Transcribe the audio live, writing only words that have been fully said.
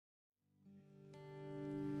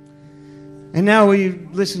And now will you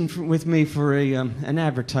listen with me for an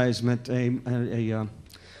advertisement, a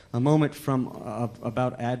moment from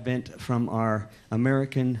about Advent from our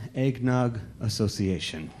American Eggnog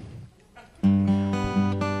Association.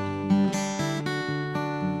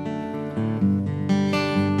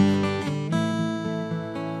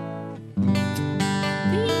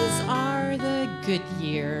 These are the good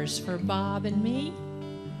years for Bob and me.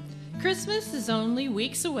 Christmas is only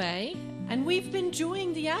weeks away, and we've been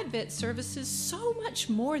enjoying the Advent services so much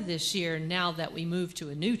more this year now that we moved to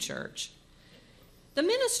a new church. The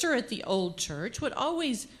minister at the old church would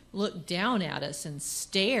always look down at us and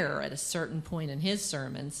stare at a certain point in his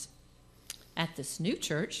sermons. At this new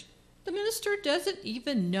church, the minister doesn't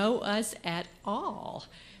even know us at all,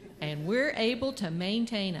 and we're able to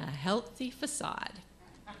maintain a healthy facade.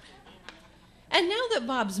 And now that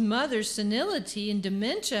Bob's mother's senility and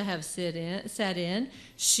dementia have set in,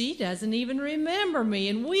 she doesn't even remember me,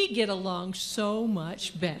 and we get along so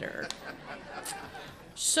much better.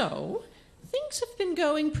 So, things have been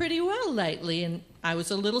going pretty well lately, and I was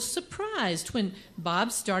a little surprised when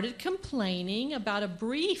Bob started complaining about a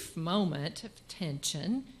brief moment of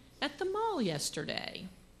tension at the mall yesterday.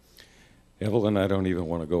 Evelyn, I don't even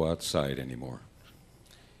want to go outside anymore.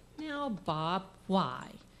 Now, Bob,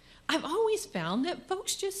 why? I've always found that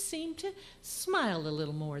folks just seem to smile a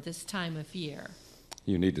little more this time of year.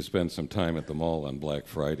 You need to spend some time at the mall on Black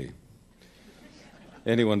Friday.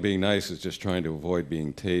 Anyone being nice is just trying to avoid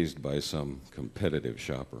being tased by some competitive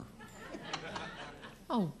shopper.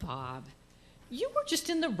 Oh, Bob, you were just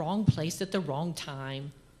in the wrong place at the wrong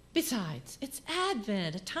time. Besides, it's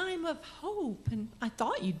Advent, a time of hope, and I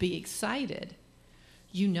thought you'd be excited.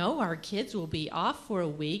 You know our kids will be off for a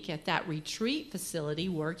week at that retreat facility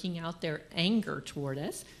working out their anger toward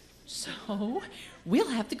us. So we'll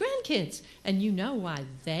have the grandkids, and you know why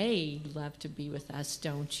they love to be with us,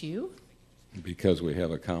 don't you? Because we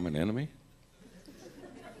have a common enemy?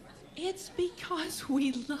 It's because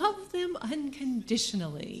we love them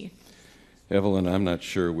unconditionally. Evelyn, I'm not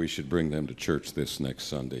sure we should bring them to church this next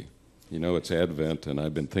Sunday. You know, it's Advent, and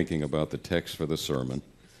I've been thinking about the text for the sermon,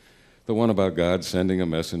 the one about God sending a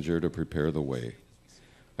messenger to prepare the way.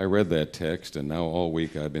 I read that text, and now all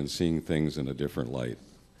week I've been seeing things in a different light.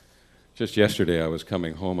 Just yesterday I was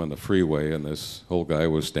coming home on the freeway, and this old guy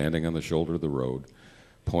was standing on the shoulder of the road,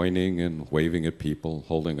 pointing and waving at people,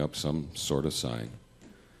 holding up some sort of sign.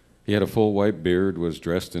 He had a full white beard, was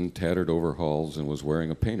dressed in tattered overalls, and was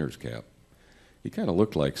wearing a painter's cap. He kind of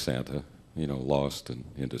looked like Santa, you know, lost and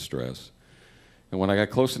in distress. And when I got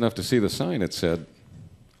close enough to see the sign, it said,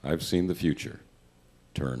 "I've seen the future.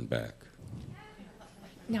 Turn back."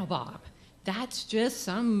 Now, Bob, that's just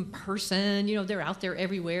some person, you know, they're out there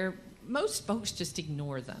everywhere. Most folks just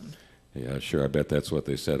ignore them. Yeah, sure, I bet that's what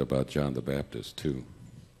they said about John the Baptist, too.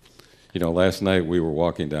 You know, last night we were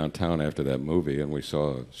walking downtown after that movie, and we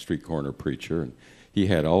saw a street corner preacher, and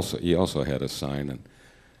he also had a sign, and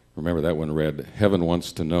remember that one read, "Heaven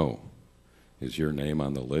wants to know, is your name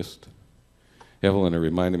on the list?" Evelyn, it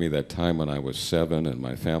reminded me of that time when I was 7 and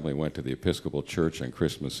my family went to the Episcopal Church on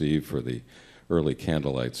Christmas Eve for the early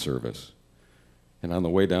candlelight service. And on the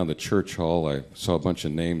way down the church hall, I saw a bunch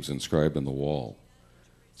of names inscribed on the wall.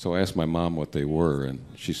 So I asked my mom what they were, and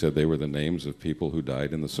she said they were the names of people who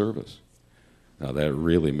died in the service. Now that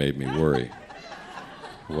really made me worry.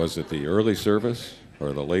 Was it the early service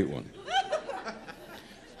or the late one?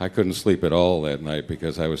 I couldn't sleep at all that night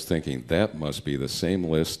because I was thinking that must be the same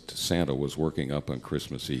list Santa was working up on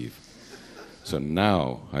Christmas Eve. So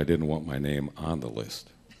now I didn't want my name on the list.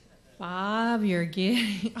 Bob, you're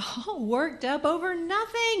getting all worked up over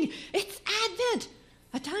nothing. It's Advent,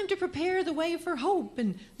 a time to prepare the way for hope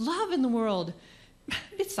and love in the world.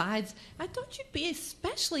 Besides, I thought you'd be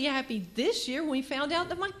especially happy this year when we found out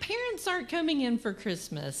that my parents aren't coming in for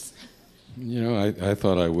Christmas. You know, I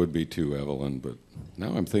thought I would be too, Evelyn, but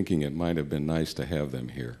now I'm thinking it might have been nice to have them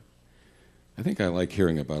here. I think I like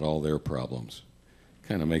hearing about all their problems.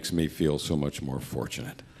 Kind of makes me feel so much more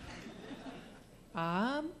fortunate.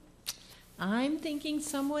 Bob, I'm thinking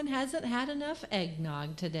someone hasn't had enough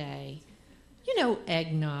eggnog today. You know,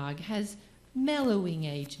 eggnog has mellowing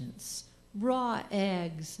agents, raw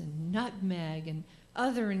eggs and nutmeg and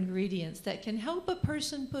other ingredients that can help a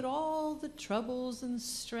person put all the troubles and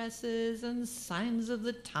stresses and signs of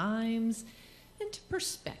the times into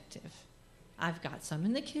perspective. I've got some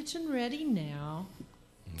in the kitchen ready now.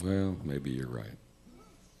 Well, maybe you're right.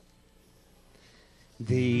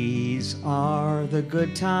 These are the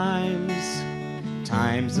good times,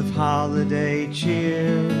 times of holiday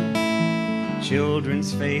cheer,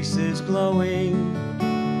 children's faces glowing,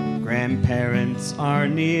 grandparents are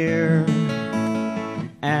near.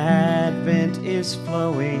 Advent is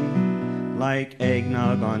flowing like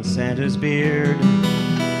eggnog on Santa's beard.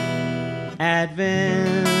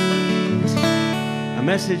 Advent. A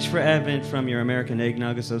message for Advent from your American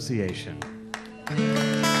Eggnog Association.